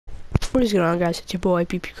What is going on, guys? It's your boy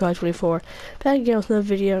PPCard24 back again with another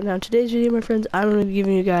video. Now in today's video, my friends, I'm going to be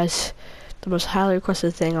giving you guys the most highly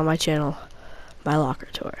requested thing on my channel, my locker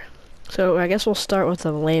tour. So I guess we'll start with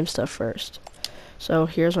the lame stuff first. So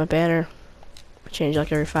here's my banner. I change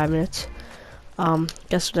like every 5 minutes.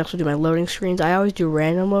 Guess next we'll do my loading screens. I always do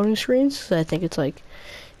random loading screens, so I think it's like,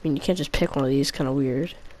 I mean, you can't just pick one of these, kind of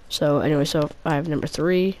weird. So anyway, so I have number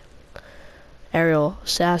 3, Aerial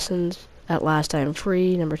Assassins, At Last I Am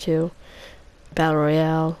Free, number 2, Battle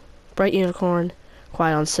Royale, Bright Unicorn,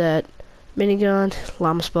 Quiet on Set, Minigun,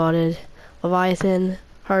 Llama Spotted, Leviathan,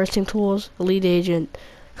 Harvesting Tools, Elite Agent,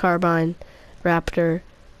 Carbine, Raptor,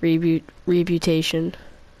 Rebutation,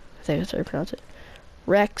 I think that's how you pronounce it,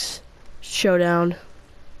 Rex, Showdown,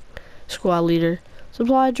 Squad Leader,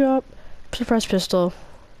 Supply Drop, Suppressed Pistol,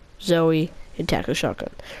 Zoe, and Tactical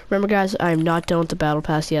Shotgun. Remember, guys, I am not done with the Battle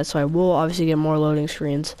Pass yet, so I will obviously get more loading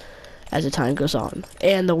screens as the time goes on.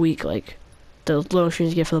 And the week, like, the loading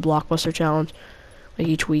screens you get for the Blockbuster Challenge, like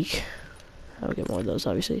each week. I'll get more of those,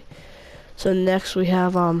 obviously. So next we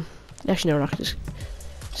have, actually no, we're not just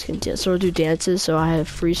gonna dance. So we'll do dances. So I have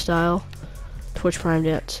Freestyle, Twitch Prime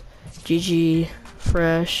Dance, GG,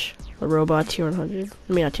 Fresh, The Robot, Tier 100.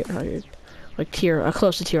 I mean, not Tier 100. Like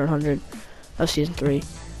close to Tier 100 of Season 3.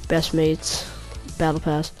 Best Mates, Battle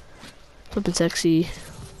Pass, Flippin' Sexy,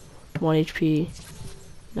 1 HP,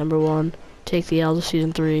 number 1, Take the L to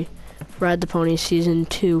Season 3, Ride the Pony Season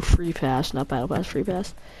 2 Free Pass, not Battle Pass, Free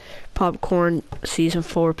Pass, Popcorn Season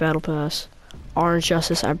 4 Battle Pass, Orange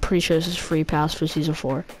Justice, I'm pretty sure this is Free Pass for Season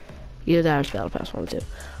 4, either that or it's Battle Pass, 1 or 2,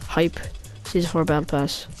 Hype, Season 4 Battle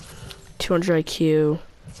Pass, 200 IQ,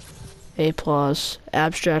 A+,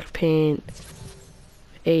 Abstract Paint,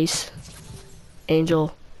 Ace,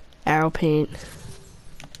 Angel, Arrow Paint,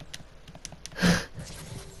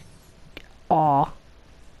 Aw,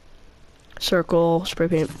 Circle, Spray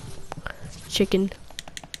Paint, Chicken,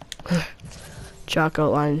 Chalk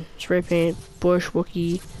Outline, Spray Paint, Bush,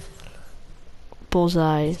 Wookie,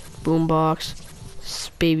 Bullseye,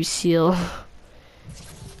 Boombox, Baby Seal,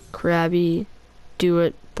 Krabby, Do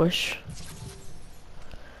It, Bush,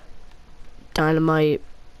 Dynamite,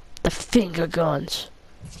 the Finger Guns,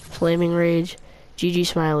 Flaming Rage, GG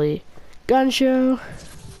Smiley, Gun Show,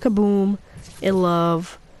 Kaboom, In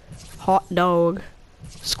Love, Hot Dog,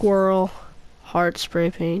 Squirrel, Heart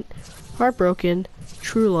Spray Paint, Heartbroken,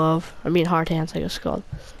 True Love, Heart Hands, I guess it's called,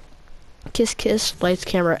 Kiss Kiss, Lights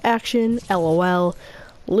Camera Action, LOL,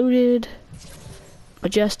 Looted,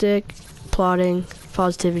 Majestic, Plotting,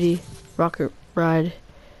 Positivity, Rocket Ride,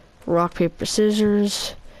 Rock Paper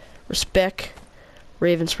Scissors, Respect,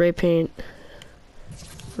 Raven Spray Paint,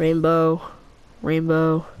 Rainbow,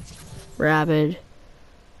 Rabid.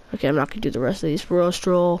 Okay, I'm not gonna do the rest of these. Royal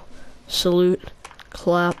Stroll, Salute,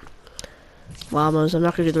 Clap, Llamas. I'm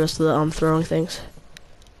not gonna do the rest of the throwing things.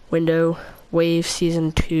 Window, Wave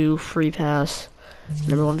Season 2 Free Pass,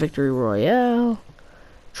 number 1 Victory Royale,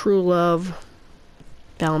 True Love,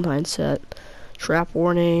 Valentine Set, Trap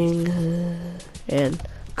Warning, and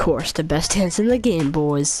of course the best dance in the game,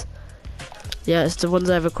 boys. Yes, the ones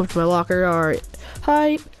I've equipped in my locker are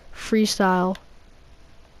Hype, Freestyle.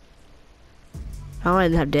 I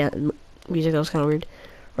didn't have dance music, that was kind of weird.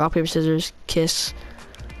 Rock, Paper, Scissors, Kiss,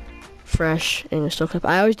 Fresh, and Still Clip.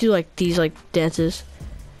 I always do like these like dances,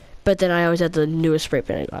 but then I always have the newest spray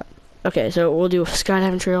paint I got. Okay, so we'll do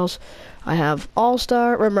Skydiving Trails. I have All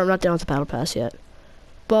Star. Remember, I'm not done with the Battle Pass yet.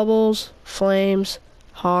 Bubbles, Flames,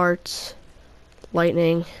 Hearts,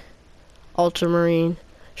 Lightning, Ultramarine,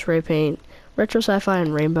 Spray Paint, Retro Sci-Fi,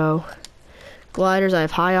 and Rainbow. Gliders, I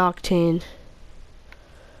have High Octane,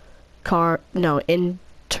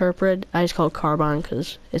 Interpret, I just call it Carbine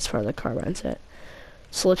because it's part of the Carbine set.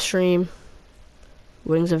 Slipstream,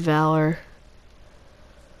 Wings of Valor,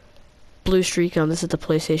 Blue Streak, this is the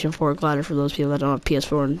PlayStation 4 glider for those people that don't have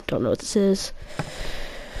PS4 and don't know what this is.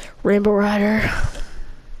 Rainbow Rider,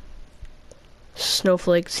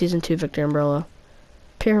 Snowflake Season 2 Victor Umbrella,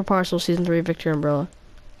 Paper Parcel Season 3 Victor Umbrella,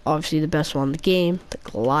 obviously the best one in the game, the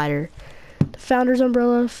glider, the Founder's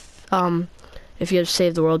Umbrella. If you have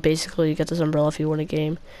Save the World, basically you get this umbrella if you win a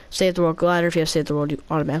game. Save the World glider, if you have Save the World, you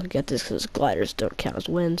automatically get this because gliders don't count as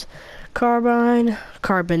wins. Carbine,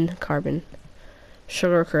 Carbon,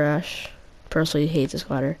 Sugar Crash. Personally hate this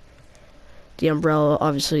glider. The umbrella,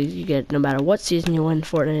 obviously you get no matter what season you win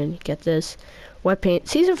Fortnite, you get this. Wet Paint,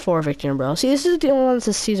 Season 4 Victory Umbrella. See, this is the only one that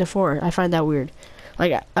says Season 4. I find that weird.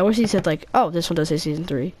 Like, I wish he said like, oh, this one does say Season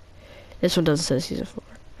 3. This one doesn't say Season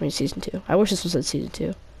 4. Season 2. I wish this one said Season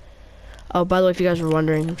 2. Oh, by the way, if you guys were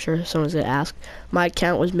wondering, I'm sure someone's gonna ask. My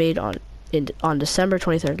account was made on December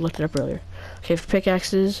 23rd. Looked it up earlier. Okay, for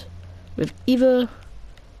pickaxes, we have Eva,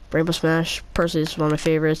 Rainbow Smash, personally this is one of my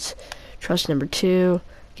favorites. Trust number 2.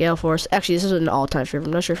 Gale Force. Actually, this is an all-time favorite.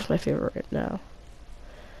 I'm not sure if it's my favorite right now.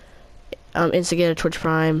 Instigator, Twitch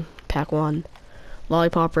Prime, Pack 1.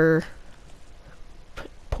 Lollipopper.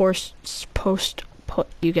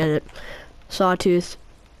 You get it. Sawtooth.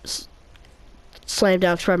 Slam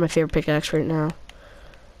Dunk's probably my favorite pickaxe right now.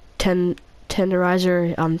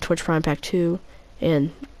 Tenderizer, Twitch Prime Pack 2.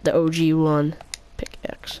 And the OG one,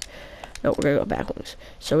 pickaxe. No, we're gonna go backwards.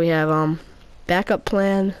 So we have, Backup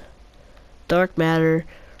Plan, Dark Matter,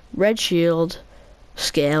 Red Shield,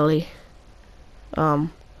 Scaly,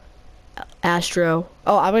 Astro.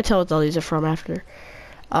 Oh, I'm gonna tell what all these are from after.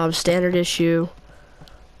 Standard Issue,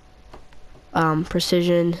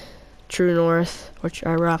 Precision, True North, which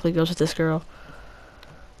ironically goes with this girl,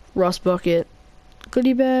 Rust Bucket,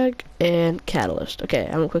 Goodie Bag, and Catalyst. Okay,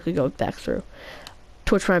 I'm gonna quickly go back through.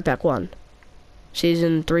 Twitch Prime Pack 1,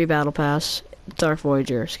 Season 3 Battle Pass, Dark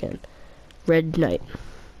Voyager skin, Red Knight,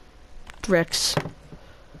 Rex,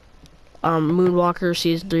 Moonwalker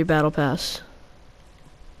Season 3 Battle Pass,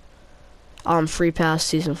 Free Pass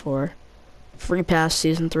Season 4, Free Pass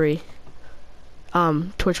Season 3,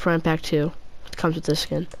 Twitch Prime Pack 2, it comes with this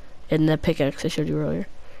skin, and the pickaxe I showed you earlier.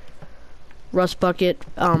 Rust Bucket,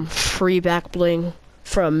 free back bling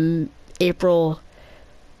from April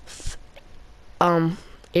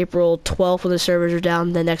 12th when the servers are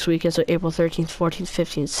down, the next weekend, so April 13th, 14th,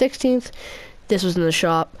 15th, 16th. This was in the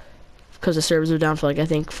shop because the servers were down for like, I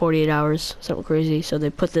think 48 hours, something crazy. So they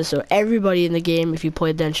put this so everybody in the game, if you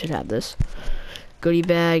played then, should have this. Goodie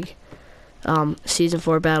Bag, Season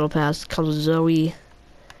 4 Battle Pass, comes with Zoe.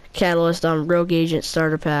 Catalyst, Rogue Agent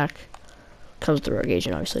Starter Pack, comes with the Rogue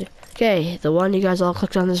Agent, obviously. Okay, the one you guys all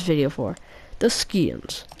clicked on this video for, the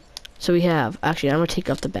skins. So we have, actually I'm going to take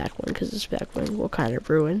off the back one because this back one will kind of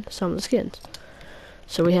ruin some of the skins.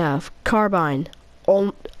 So we have Carbine,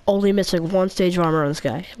 only missing one stage of armor on this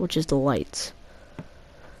guy, which is the lights.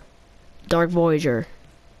 Dark Voyager,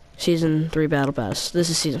 Season 3 Battle Pass. This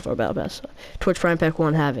is Season 4 Battle Pass. Twitch Prime Pack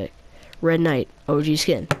 1 Havoc. Red Knight, OG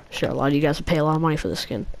skin. Sure, a lot of you guys will pay a lot of money for this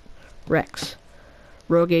skin. Rex.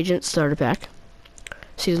 Rogue Agent Starter Pack.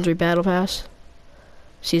 Season 3 Battle Pass.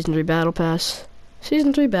 Season 3 Battle Pass.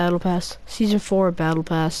 Season 3 Battle Pass, Season 4 Battle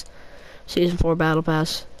Pass, Season 4 Battle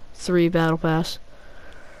Pass, 3 Battle Pass,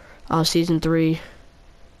 Season 3,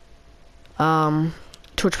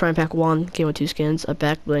 Twitch Prime Pack 1, came with 2 skins, a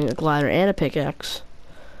back bling, a glider, and a pickaxe.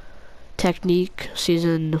 Technique,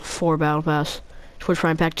 Season 4 Battle Pass, Twitch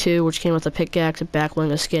Prime Pack 2, which came with a pickaxe, a back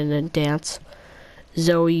bling, a skin, and a dance.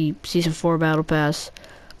 Zoe, Season 4 Battle Pass,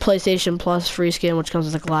 PlayStation Plus free skin, which comes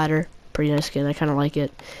with a glider. Pretty nice skin, I kind of like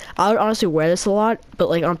it. I would honestly wear this a lot, but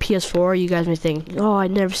like on PS4, you guys may think, oh, I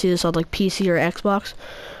never see this on like PC or Xbox.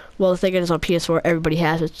 Well, the thing is on PS4, everybody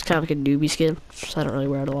has it. It's kind of like a newbie skin, so I don't really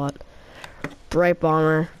wear it a lot. Bright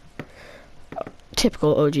Bomber,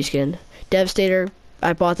 typical OG skin. Devastator,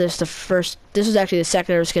 I bought this this was actually the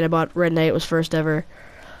second ever skin I bought. Red Knight was first ever.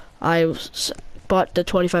 I bought the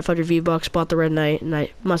 2,500 V-Bucks, bought the Red Knight, and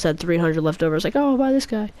I must have had 300 left over. I was like, oh, I'll buy this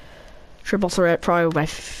guy. Triple Threat, probably my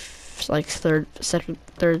like third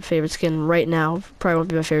favorite skin right now. Probably won't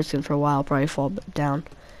be my favorite skin for a while. Probably fall down.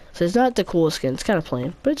 So it's not the coolest skin. It's kind of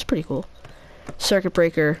plain, but it's pretty cool. Circuit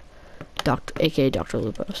Breaker, aka Dr.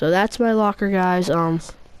 Lupo. So that's my locker, guys.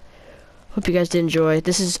 Hope you guys did enjoy.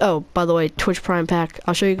 This is, oh, by the way, Twitch Prime Pack.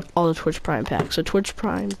 I'll show you all the Twitch Prime packs. So Twitch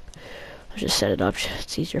Prime, I'll just set it up.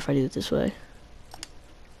 It's easier if I do it this way.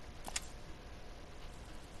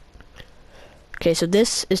 Okay, so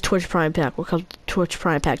this is Twitch Prime Pack. What comes with Twitch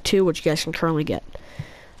Prime Pack 2, which you guys can currently get.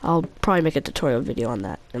 I'll probably make a tutorial video on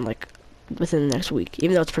that in like within the next week,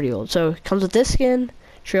 even though it's pretty old. So it comes with this skin,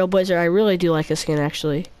 Trailblazer. I really do like this skin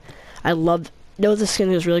actually. I love. No, this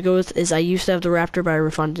skin goes really good with is I used to have the Raptor, but I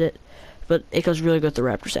refunded it. But it goes really good with the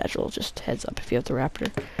Raptor satchel. Just heads up if you have the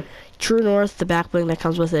Raptor. True North, the back bling that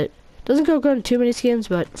comes with it, doesn't go good in too many skins,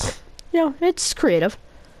 but you know it's creative.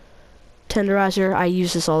 Tenderizer, I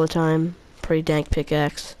use this all the time. Pretty dank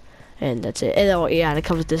pickaxe, and that's it. And oh yeah, and it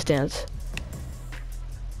comes with this dance.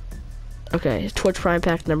 Okay, Twitch Prime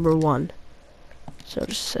Pack number 1. So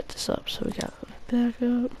just set this up. So we got back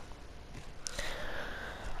up.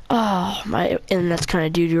 Oh, my internet's kind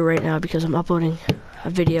of doo-doo right now because I'm uploading a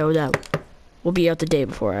video that will be out the day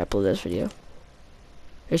before I upload this video.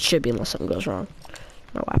 It should be unless something goes wrong.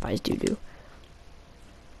 My Wi-Fi is doo-doo.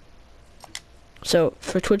 So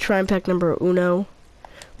for Twitch Prime Pack number 1.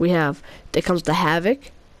 We have, that comes the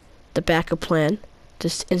Havoc, the Backup Plan,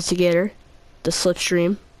 the Instigator, the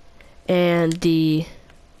Slipstream, and the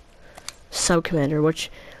Sub Commander, which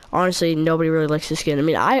honestly nobody really likes this skin. I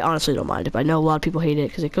mean, I honestly don't mind it, but I know a lot of people hate it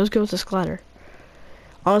because it goes good with this glider.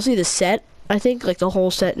 Honestly, the set, I think, like the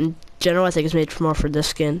whole set in general, I think is made more for this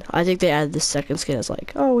skin. I think they added this second skin as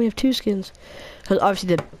like, oh, we have 2 skins. Because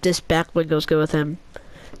obviously this backwood goes good with him.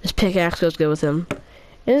 This pickaxe goes good with him.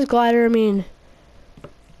 And his glider, I mean,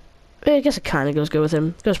 I guess it kind of goes good with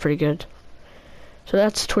him. It goes pretty good. So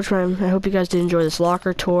that's Torch Time. I hope you guys did enjoy this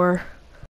locker tour.